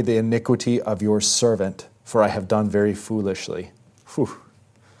take away the iniquity of your servant, for I have done very foolishly." Whew.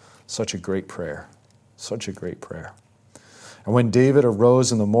 Such a great prayer. Such a great prayer. And when David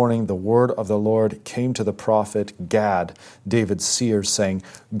arose in the morning, the word of the Lord came to the prophet Gad, David's seer, saying,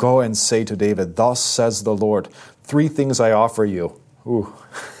 "Go and say to David, thus says the Lord, 3 things I offer you." Ooh.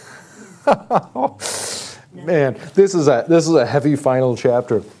 Man, this is a heavy final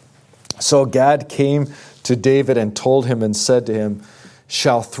chapter. So Gad came to David and told him and said to him,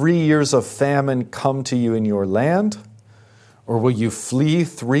 "Shall 3 years of famine come to you in your land? Or will you flee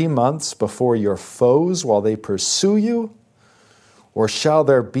 3 months before your foes while they pursue you? Or shall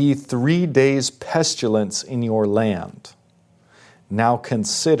there be 3 days pestilence in your land? Now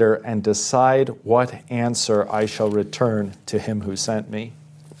consider and decide what answer I shall return to him who sent me.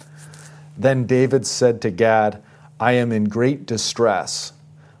 Then David said to Gad, I am in great distress.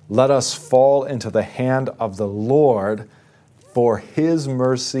 Let us fall into the hand of the Lord, for his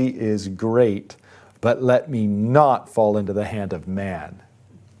mercy is great, but let me not fall into the hand of man.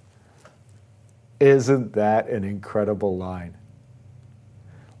 Isn't that an incredible line?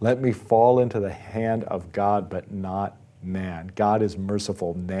 Let me fall into the hand of God, but not man. God is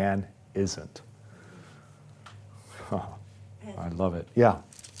merciful, man isn't. Oh, I love it. Yeah.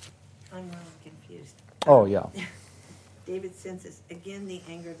 I'm really confused. Oh, yeah. David senses, again the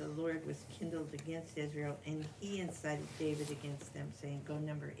anger of the Lord was kindled against Israel, and he incited David against them, saying, go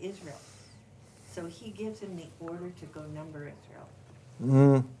number Israel. So he gives him the order to go number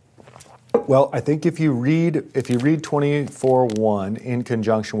Israel. Well, I think if you read 24:1 in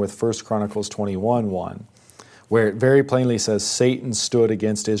conjunction with 1 Chronicles 21:1, where it very plainly says Satan stood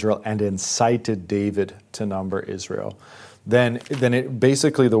against Israel and incited David to number Israel, then it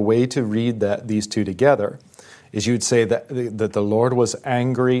basically the way to read these two together is you'd say that the Lord was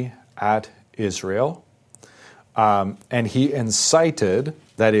angry at Israel, and he incited,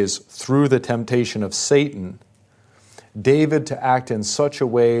 that is, through the temptation of Satan, David to act in such a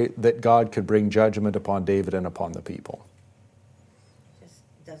way that God could bring judgment upon David and upon the people. It just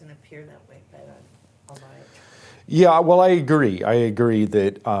doesn't appear that way, but I'll buy it. Yeah, well, I agree. I agree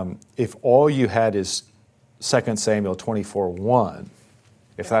that if all you had is 2 Samuel 24:1,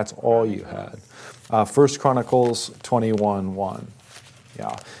 if that's all you had, 1 Chronicles 21:1,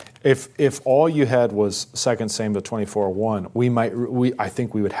 yeah. If all you had was 2 Samuel 24:1, I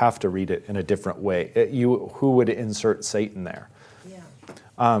think we would have to read it in a different way. Who would insert Satan there?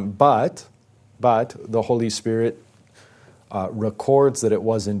 Yeah. But the Holy Spirit records that it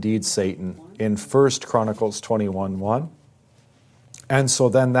was indeed Satan in 1 Chronicles 21:1. And so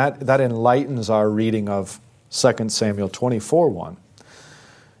then that enlightens our reading of 2 Samuel 24:1.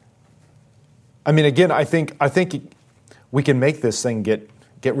 I mean, again, I think we can make this thing get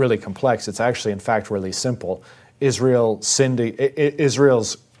really complex. It's actually, in fact, really simple. Israel's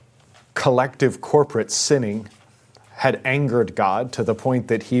collective corporate sinning had angered God to the point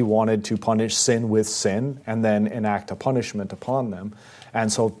that he wanted to punish sin with sin and then enact a punishment upon them.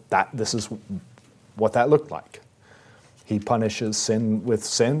 And so this is what that looked like. He punishes sin with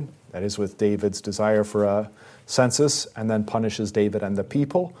sin, that is with David's desire for a census, and then punishes David and the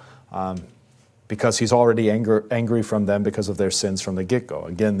people because he's already angry from them because of their sins from the get-go.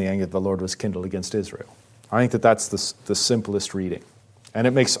 Again, the anger of the Lord was kindled against Israel. I think that's the simplest reading. And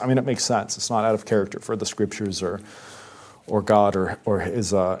it makes sense. It's not out of character for the scriptures or God or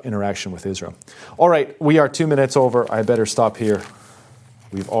his interaction with Israel. All right, we are 2 minutes over. I better stop here.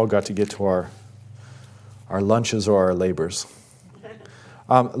 We've all got to get to our lunches or our labors.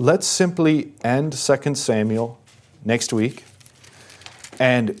 Let's simply end 2 Samuel next week,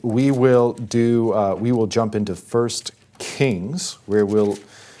 and we will jump into 1 Kings, where we'll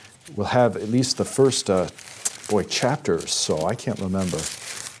have at least the first chapters. So I can't remember.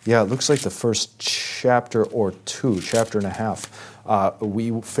 Yeah, it looks like the first chapter or two, chapter and a half.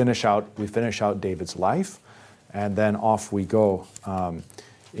 We finish out David's life, and then off we go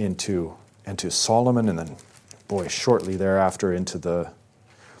into Solomon, and then shortly thereafter into the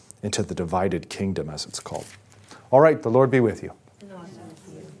divided kingdom, as it's called. All right, the Lord be with you.